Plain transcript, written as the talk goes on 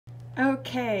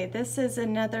Okay, this is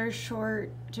another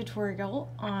short tutorial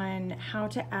on how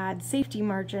to add safety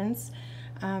margins.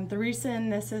 The reason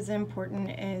this is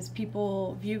important is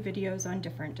people view videos on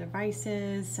different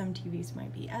devices. Some TVs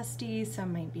might be SD,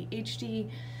 some might be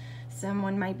HD,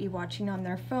 someone might be watching on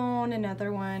their phone,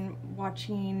 another one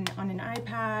watching on an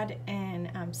iPad,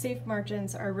 and safe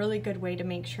margins are a really good way to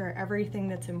make sure everything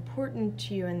that's important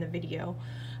to you in the video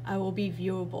will be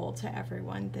viewable to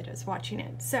everyone that is watching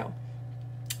it. So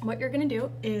what you're going to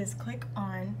do is click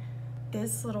on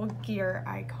this little gear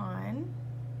icon,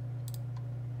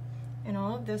 and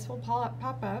all of this will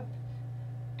pop up,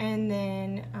 and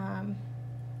then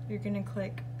you're going to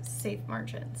click Safe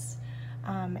Margins.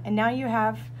 And now you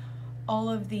have all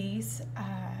of these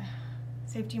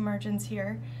safety margins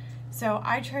here. So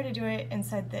I try to do it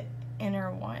inside the inner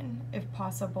one if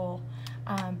possible,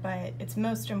 but it's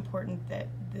most important that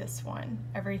this one,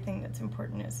 everything that's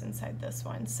important is inside this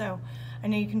one. So I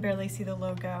know you can barely see the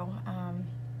logo,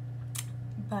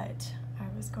 but I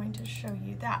was going to show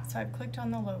you that. So I've clicked on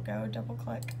the logo, double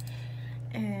click,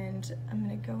 and I'm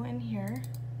going to go in here,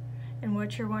 and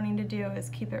what you're wanting to do is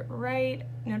keep it right,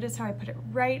 notice how I put it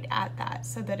right at that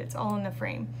so that it's all in the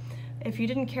frame. If you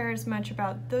didn't care as much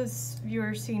about those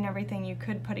viewers seeing everything, you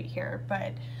could put it here,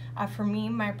 but for me,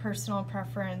 my personal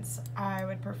preference, I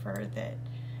would prefer that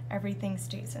everything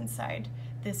stays inside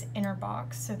this inner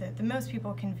box so that the most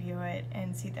people can view it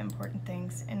and see the important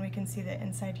things, and we can see that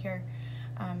inside here,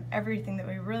 everything that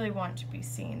we really want to be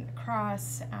seen, the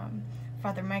cross,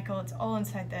 Father Michael, it's all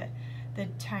inside the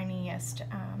tiniest,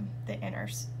 the inner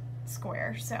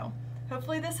square. So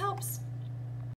hopefully this helps.